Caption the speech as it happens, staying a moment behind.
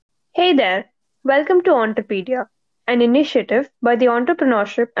Hey there, welcome to Entrepedia, an initiative by the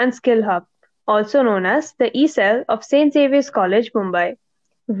Entrepreneurship and Skill Hub, also known as the ECEL of St. Xavier's College, Mumbai.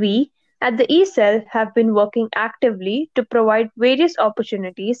 We at the ECEL have been working actively to provide various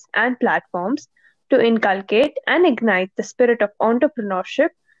opportunities and platforms to inculcate and ignite the spirit of entrepreneurship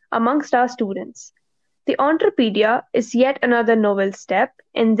amongst our students. The Entrepedia is yet another novel step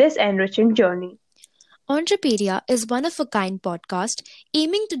in this enriching journey. Entrepedia is one of a kind podcast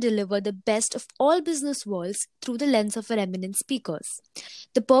aiming to deliver the best of all business worlds through the lens of our eminent speakers.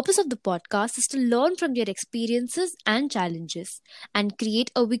 The purpose of the podcast is to learn from their experiences and challenges and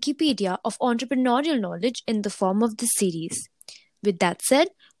create a Wikipedia of entrepreneurial knowledge in the form of this series. With that said,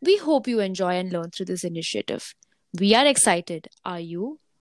 we hope you enjoy and learn through this initiative. We are excited. Are you?